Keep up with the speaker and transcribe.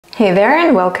Hey there,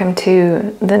 and welcome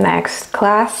to the next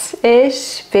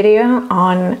class-ish video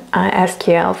on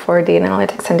SQL for data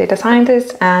analytics and data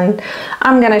scientists. And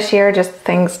I'm gonna share just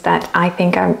things that I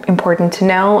think are important to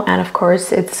know. And of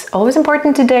course, it's always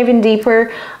important to dive in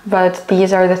deeper, but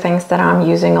these are the things that I'm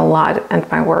using a lot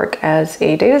at my work as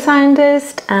a data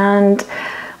scientist. And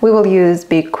we will use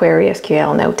BigQuery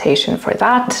SQL notation for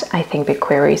that. I think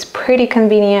BigQuery is pretty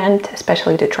convenient,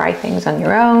 especially to try things on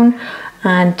your own.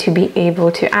 And to be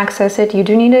able to access it, you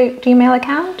do need a Gmail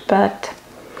account, but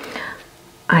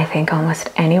I think almost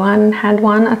anyone had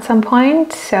one at some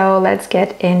point. So let's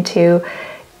get into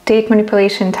date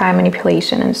manipulation, time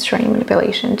manipulation, and string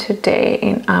manipulation today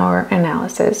in our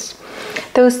analysis.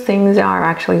 Those things are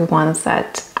actually ones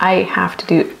that I have to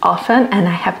do often, and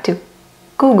I have to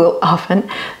Google often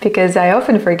because I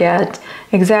often forget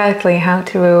exactly how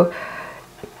to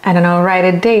write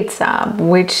a date sub.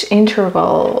 Which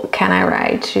interval can I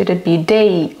write? Should it be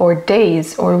day or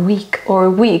days or week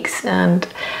or weeks? And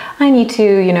I need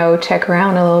to, check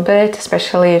around a little bit,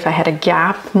 especially if I had a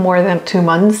gap more than 2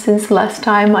 months since last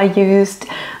time I used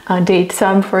a date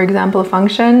sub, for example,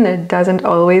 function. It doesn't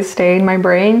always stay in my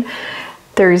brain.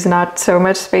 There's not so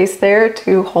much space there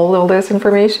to hold all this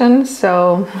information.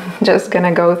 So just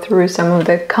gonna go through some of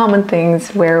the common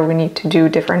things where we need to do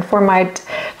different format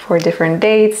for different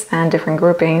dates and different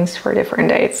groupings for different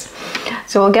dates.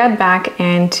 So we'll get back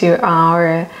into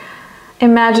our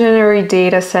imaginary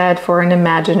data set for an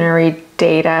imaginary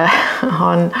data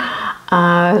on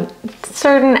a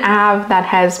certain app that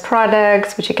has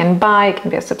products which you can buy. It can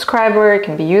be a subscriber, it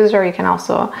can be user, you can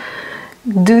also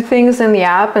do things in the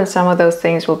app, and some of those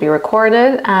things will be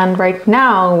recorded. And right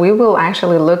now we will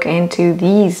actually look into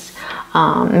these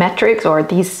metrics or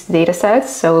these data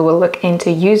sets. So we will look into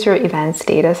user events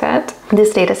data set.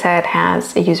 This data set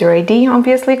has a user ID,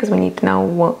 obviously, because we need to know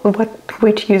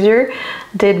which user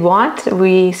did what.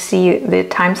 We see the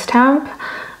timestamp,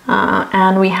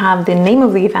 and we have the name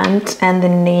of the event and the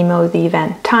name of the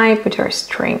event type, which are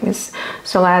strings.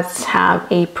 So let's have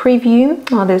a preview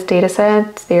of this data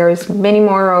set. There's many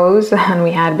more rows than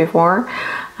we had before,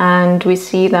 and we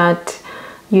see that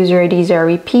user IDs are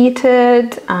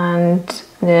repeated and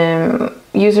the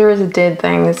users did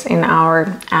things in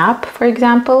our app, for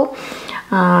example.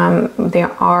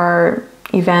 There are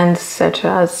events such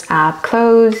as app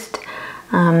closed,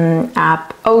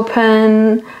 app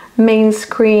open, main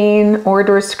screen,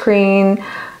 order screen,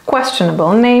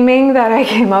 questionable naming that I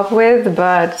came up with,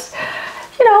 but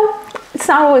it's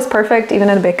not always perfect. Even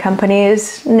in big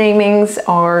companies, namings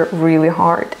are really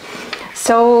hard.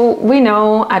 So we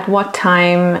know at what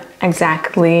time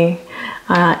exactly,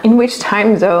 in which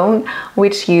time zone,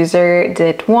 which user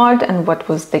did what and what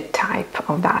was the type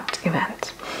of that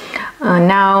event.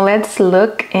 Now let's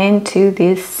look into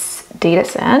this data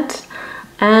set.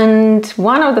 And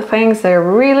one of the things that are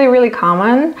really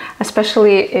common,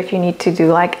 especially if you need to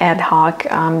do like ad hoc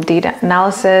data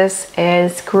analysis,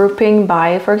 is grouping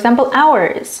by, for example,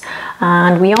 hours.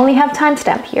 And we only have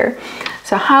timestamp here.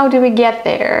 So how do we get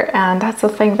there? And that's the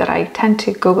thing that I tend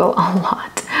to Google a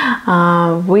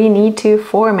lot. We need to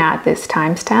format this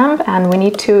timestamp, and we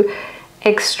need to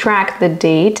extract the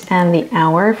date and the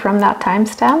hour from that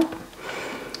timestamp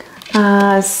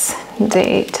as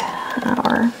date,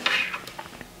 hour.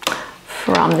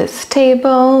 From this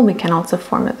table, we can also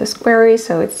format this query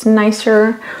so it's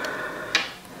nicer.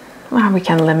 We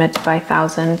can limit by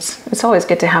thousands. It's always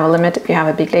good to have a limit if you have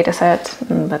a big data set,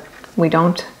 but we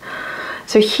don't.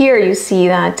 So here you see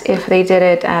that if they did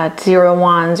it at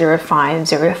 01, 05,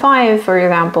 05, for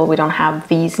example, we don't have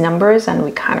these numbers and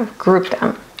we kind of group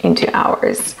them into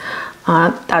hours.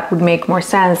 That would make more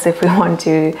sense if we want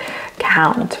to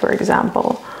count, for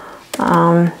example.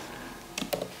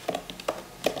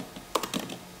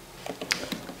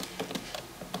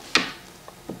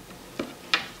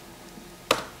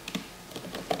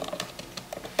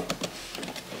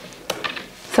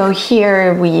 So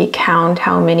here we count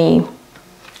how many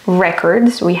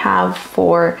records we have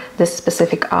for this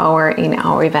specific hour in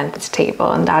our events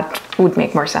table, and that would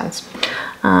make more sense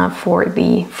for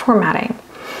the formatting.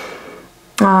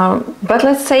 But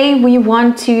let's say we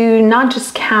want to not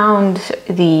just count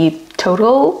the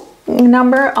total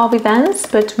number of events,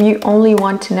 but we only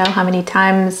want to know how many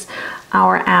times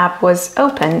our app was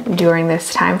open during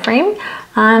this time frame.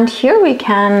 And here we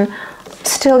can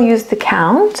still use the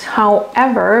count.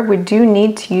 However, we do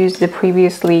need to use the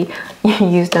previously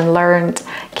used and learned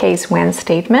case when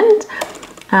statement,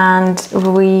 and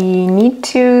we need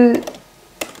to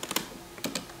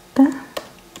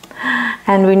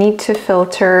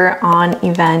filter on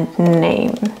event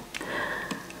name.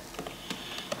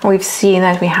 We've seen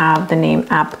that we have the name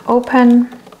app open,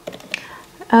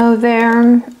 O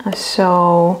there.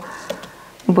 So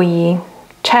we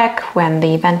check when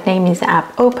the event name is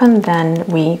app open, then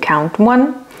we count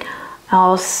 1,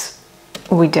 else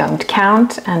we don't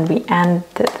count, and we end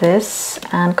this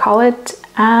and call it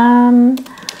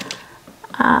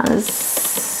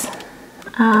as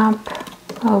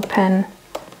app open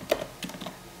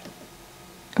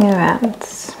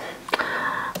events.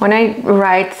 When I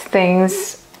write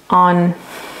things on,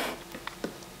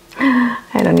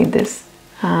 I don't need this.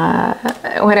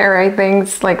 When I write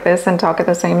things like this and talk at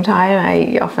the same time,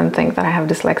 I often think that I have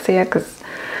dyslexia, because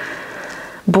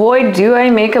boy, do I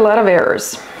make a lot of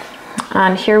errors.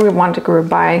 And here we want to group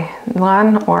by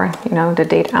 1, or the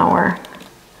date hour.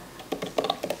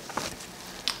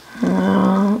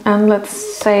 And let's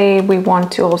say we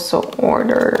want to also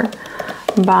order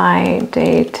by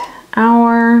date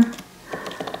hour,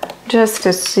 just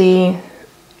to see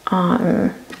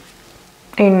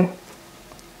in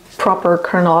proper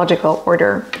chronological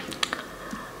order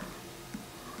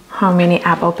how many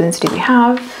app opens do we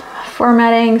have,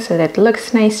 formatting so that it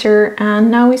looks nicer. And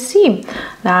now we see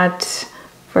that,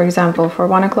 for example, for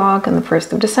 1 o'clock on the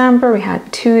 1st of December we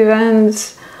had 2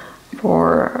 events.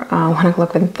 For 1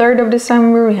 o'clock on the 3rd of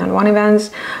December we had 1 event.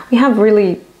 We have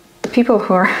really people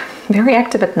who are very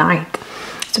active at night.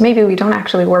 So maybe we don't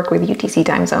actually work with UTC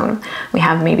time zone. We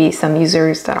have maybe some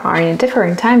users that are in a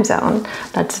different time zone.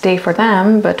 That's day for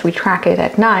them, but we track it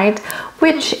at night,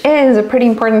 which is a pretty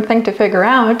important thing to figure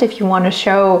out if you want to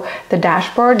show the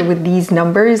dashboard with these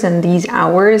numbers and these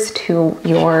hours to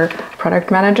your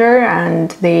product manager,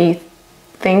 and they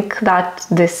think that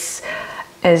this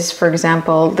is, for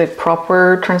example, the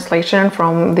proper translation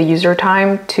from the user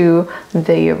time to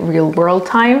the real world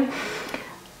time.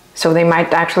 So they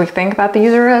might actually think that the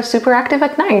user is super active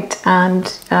at night, and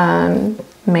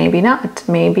maybe not.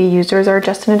 Maybe users are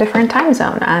just in a different time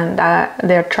zone, and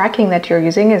their tracking that you're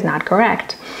using is not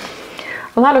correct.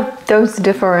 A lot of those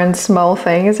different small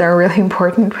things are really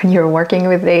important when you're working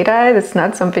with data. It's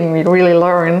not something you really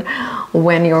learn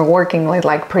when you're working with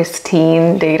like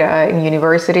pristine data in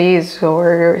universities,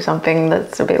 or something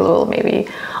that's available maybe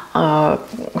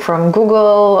from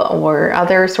Google or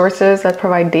other sources that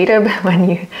provide data. But when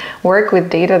you work with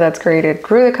data that's created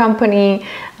through the company,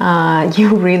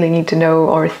 you really need to know,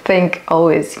 or think,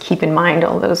 always keep in mind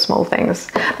all those small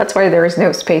things. That's why there is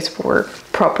no space for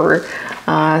proper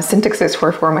syntaxes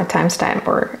for format timestamp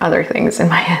or other things in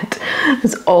my head.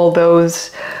 It's all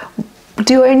those,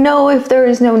 do I know if there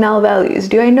is no null values?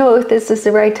 Do I know if this is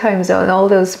the right time zone? All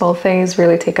those small things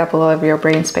really take up a lot of your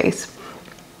brain space.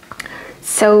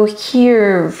 So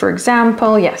here, for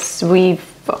example, yes, we've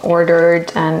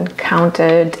ordered and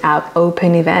counted app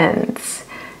open events.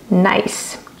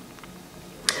 Nice.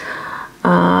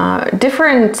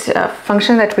 Different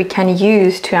function that we can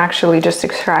use to actually just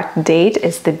extract date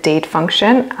is the date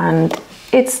function, and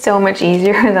it's so much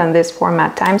easier than this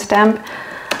format timestamp,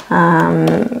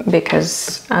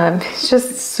 because it's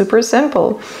just super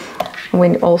simple.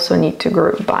 We also need to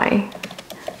group by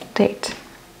date.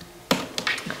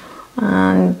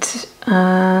 And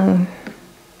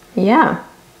yeah,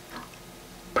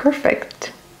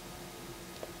 perfect.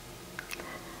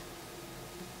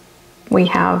 We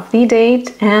have the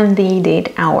date and the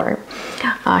date hour.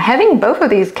 Having both of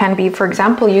these can be, for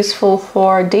example, useful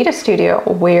for Data Studio,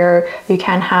 where you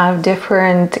can have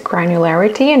different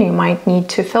granularity and you might need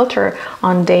to filter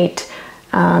on date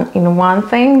in one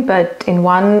thing, but in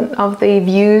one of the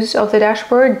views of the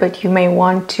dashboard, but you may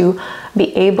want to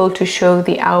be able to show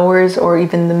the hours or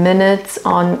even the minutes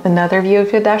on another view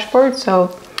of your dashboard.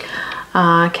 So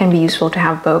it can be useful to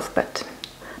have both, but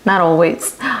not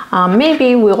always.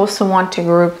 Maybe we also want to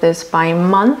group this by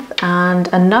month, and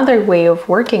another way of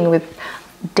working with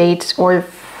dates or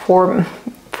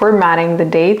formatting the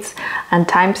dates and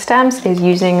timestamps is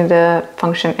using the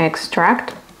function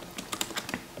extract.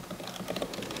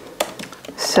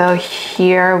 So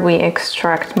here we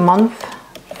extract month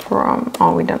from,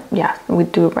 oh, we don't, yeah, we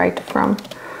do right from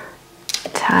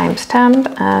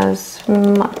timestamp as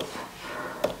month.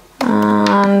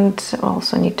 And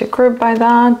also need to group by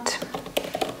that.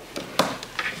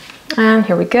 And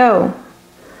here we go.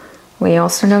 We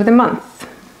also know the month.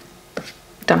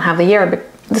 Don't have the year, but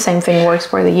the same thing works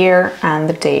for the year and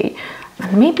the day.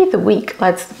 And maybe the week.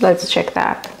 Let's check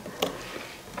that.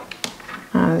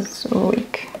 As a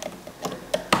week.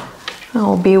 That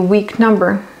will be a week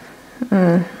number.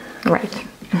 Right.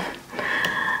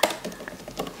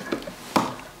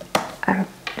 I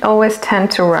always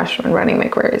tend to rush when running my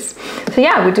queries. So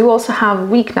yeah, we do also have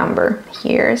week number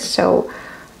here. So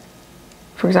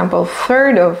For example,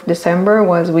 3rd of December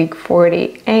was week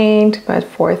 48, but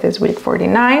 4th is week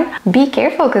 49. Be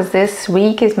careful because this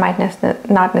week might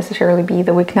not necessarily be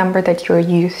the week number that you're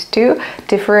used to.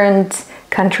 Different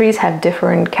countries have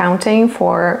different counting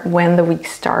for when the week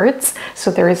starts.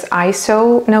 So there is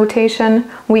ISO notation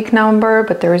week number,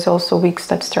 but there is also weeks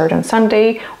that start on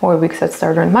Sunday or weeks that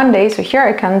start on Monday. So here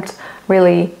I can't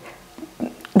really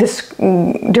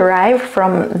derive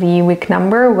from the week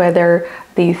number whether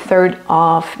the 3rd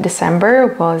of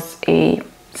December was a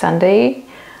Sunday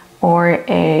or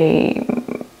a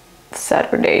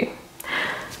Saturday.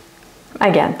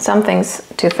 Again, some things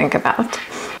to think about.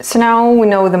 So now we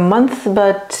know the month,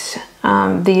 but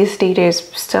these data is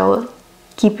still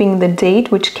keeping the date,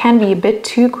 which can be a bit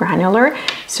too granular.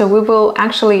 So we will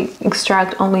actually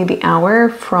extract only the hour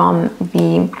from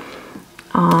the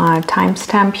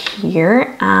timestamp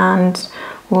here, and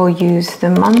we'll use the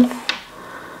month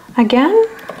again,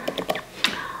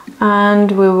 and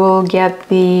we will get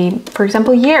the, for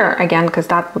example, year again, because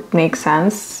that would make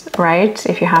sense, right?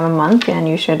 If you have a month, then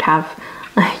you should have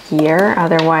a year.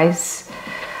 Otherwise,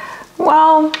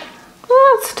 well,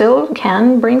 it still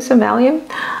can bring some value,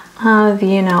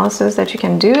 the analysis that you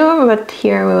can do, but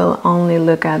here we will only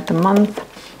look at the month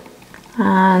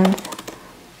and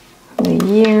the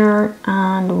year,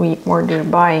 and we order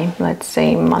by, let's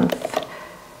say, month.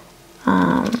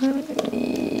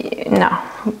 No,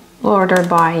 order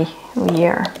by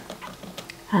year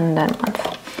and then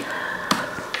month.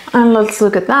 And let's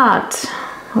look at that.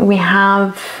 We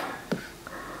have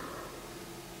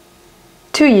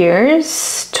 2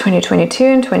 years, 2022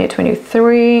 and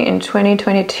 2023. In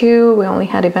 2022, we only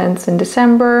had events in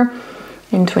December.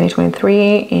 In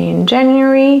 2023, in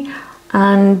January.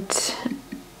 And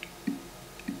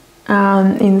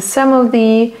in some of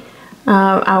the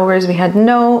hours, we had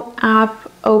no app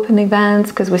open events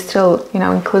because we still,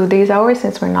 include these hours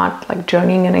since we're not like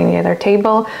joining in any other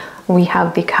table. We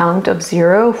have the count of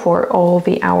 0 for all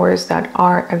the hours that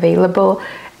are available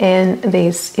in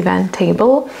this event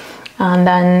table. And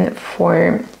then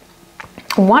for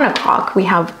 1 o'clock, we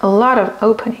have a lot of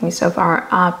openings of our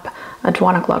app at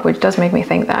 1 o'clock, which does make me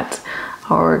think that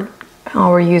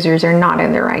our users are not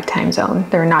in the right time zone.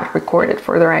 They're not recorded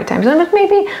for the right time zone, but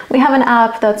maybe we have an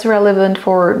app that's relevant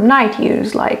for night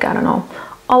use, like, I don't know,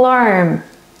 alarm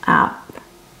app,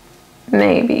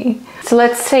 maybe. So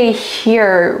let's say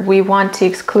here we want to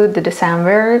exclude the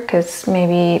December because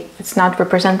maybe it's not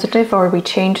representative or we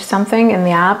changed something in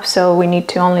the app, so we need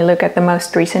to only look at the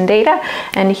most recent data.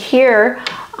 And here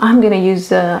I'm gonna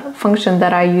use a function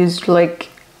that I used like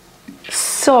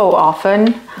so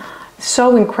often,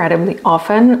 so incredibly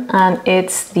often, and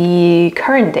it's the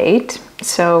current date.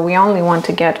 So we only want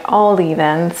to get all the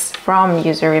events from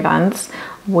user events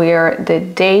where the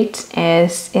date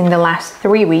is in the last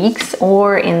 3 weeks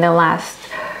or in the last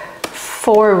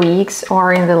 4 weeks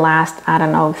or in the last, I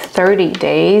don't know, 30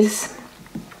 days.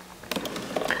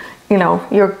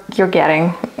 You're getting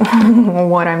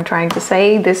what I'm trying to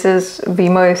say. This is the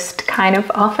most kind of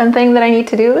often thing that I need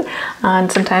to do,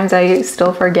 and sometimes I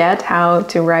still forget how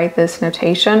to write this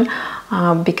notation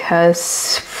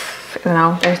because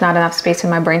there's not enough space in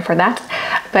my brain for that.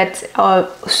 But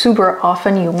super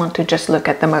often you want to just look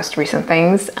at the most recent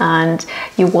things, and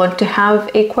you want to have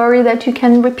a query that you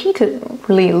can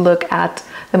repeatedly look at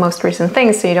the most recent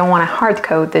things. So you don't want to hard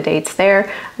code the dates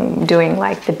there, doing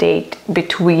like the date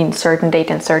between certain date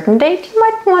and certain date. You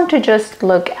might want to just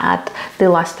look at the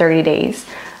last 30 days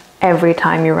every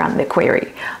time you run the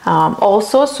query.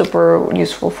 Also super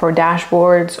useful for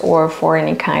dashboards or for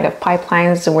any kind of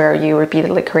pipelines where you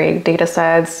repeatedly create data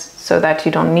sets so that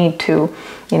you don't need to,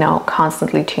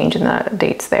 constantly change the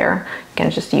dates there. You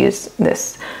can just use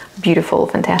this beautiful,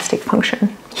 fantastic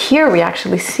function. Here we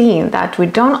actually see that we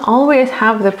don't always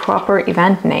have the proper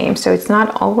event name, so it's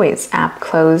not always app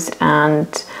closed and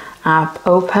app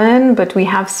open, but we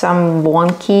have some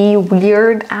wonky,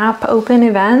 weird app open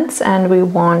events, and we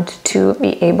want to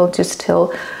be able to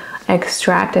still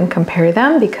extract and compare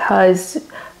them because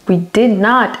we did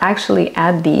not actually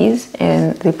add these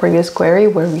in the previous query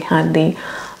where we had the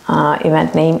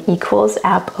event name equals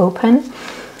app open.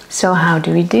 So how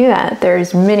do we do that?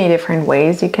 There's many different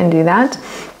ways you can do that.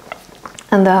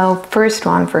 And the first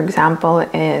one, for example,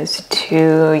 is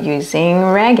to using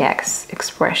regex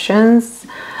expressions.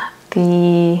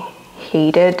 The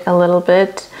hated a little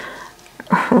bit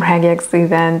regex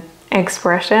event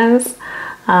expressions,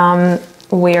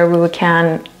 where we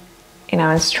can,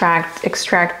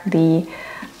 extract the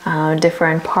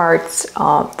different parts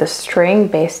of the string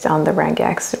based on the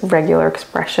regex regular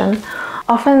expression.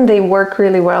 Often they work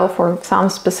really well for some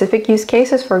specific use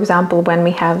cases. For example, when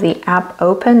we have the app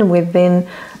open within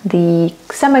the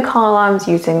semicolons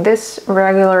using this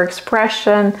regular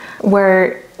expression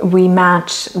where we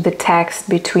match the text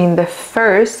between the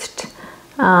first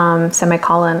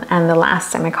semicolon and the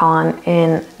last semicolon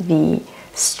in the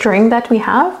string that we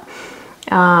have,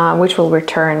 which will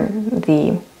return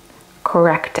the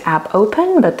correct app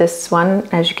open. But this one,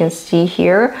 as you can see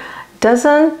here,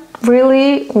 doesn't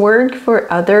really work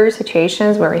for other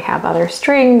situations where we have other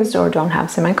strings or don't have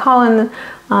semicolon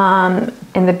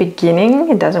in the beginning.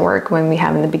 It doesn't work when we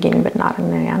have in the beginning but not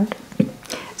in the end.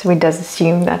 So it does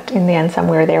assume that in the end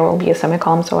somewhere there will be a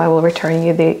semicolon, so I will return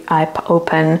you the app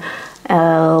open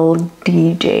L,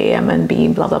 D, J, M, and B,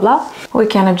 blah, blah, blah. We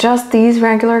can adjust these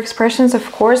regular expressions,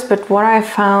 of course, but what I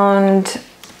found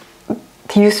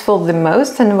useful the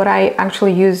most and what I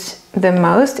actually use the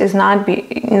most is not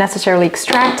necessarily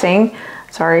extracting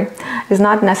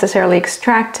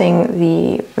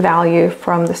the value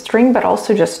from the string, but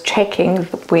also just checking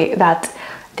that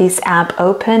this app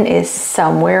open is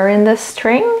somewhere in the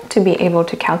string to be able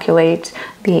to calculate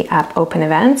the app open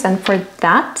events. And for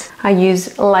that, I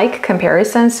use like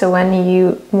comparison. So when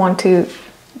you want to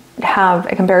have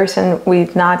a comparison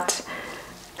with not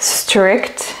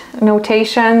strict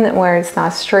notation, where it's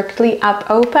not strictly app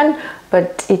open,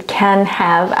 but it can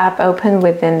have app open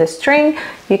within the string,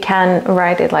 you can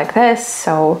write it like this.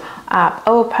 So app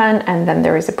open, and then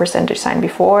there is a percentage sign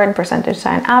before and percentage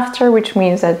sign after, which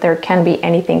means that there can be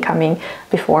anything coming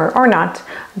before or not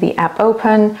the app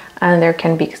open, and there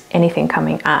can be anything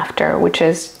coming after, which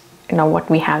is, you know, what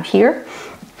we have here.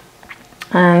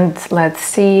 And let's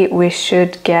see, we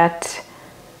should get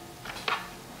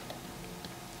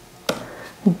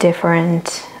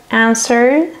different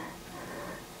answers.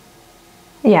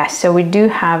 Yeah, so we do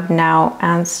have now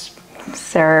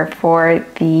answer for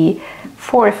the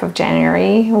 4th of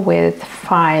January with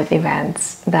 5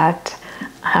 events that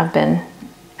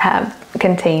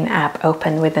contain app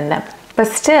open within them. But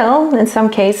still, in some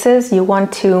cases, you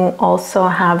want to also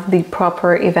have the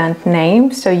proper event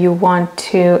name. So you want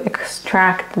to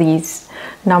extract these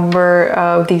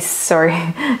the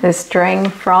string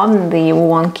from the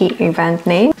wonky event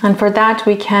name. And for that,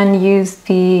 we can use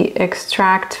the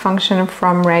extract function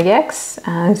from regex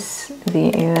as the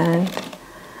event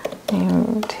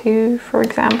name 2, for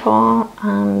example.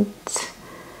 And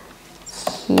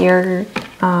here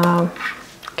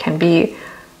can be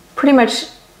pretty much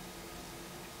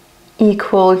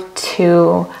equal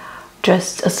to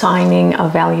just assigning a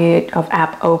value of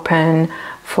app open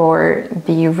for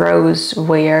the rows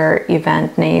where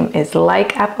event name is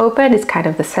like app open. It's kind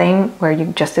of the same, where you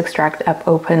just extract app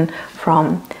open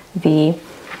from the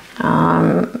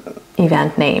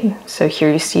event name. So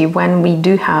here you see when we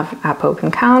do have app open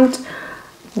count,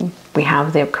 we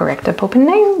have the correct app open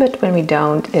name, but when we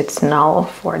don't, it's null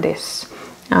for this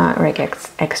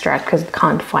regex extract because we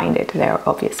can't find it there,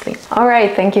 obviously. All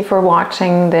right, thank you for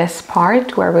watching this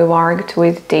part where we worked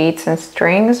with dates and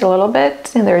strings a little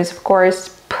bit. And there is, of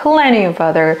course, plenty of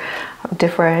other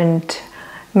different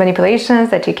manipulations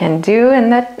that you can do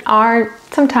and that are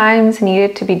sometimes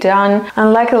needed to be done.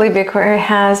 And luckily BigQuery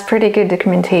has pretty good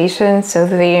documentation, so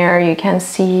there you can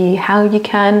see how you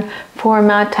can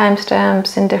format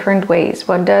timestamps in different ways.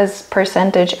 What does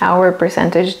percentage hour,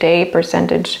 percentage day,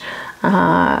 percentage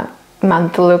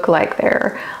month look like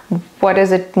there? What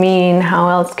does it mean? How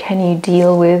else can you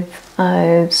deal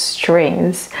with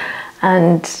strings?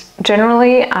 And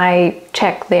generally I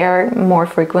check there more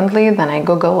frequently than I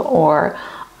Google or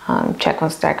check on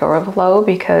Stack Overflow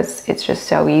because it's just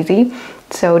so easy.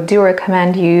 So do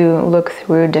recommend you look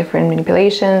through different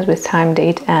manipulations with time,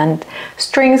 date, and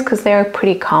strings because they're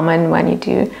pretty common when you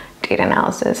do data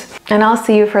analysis. And I'll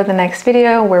see you for the next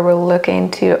video where we'll look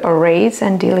into arrays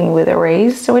and dealing with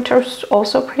arrays, which are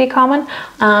also pretty common,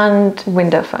 and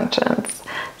window functions.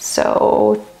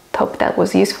 So hope that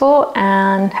was useful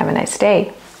and have a nice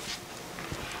day.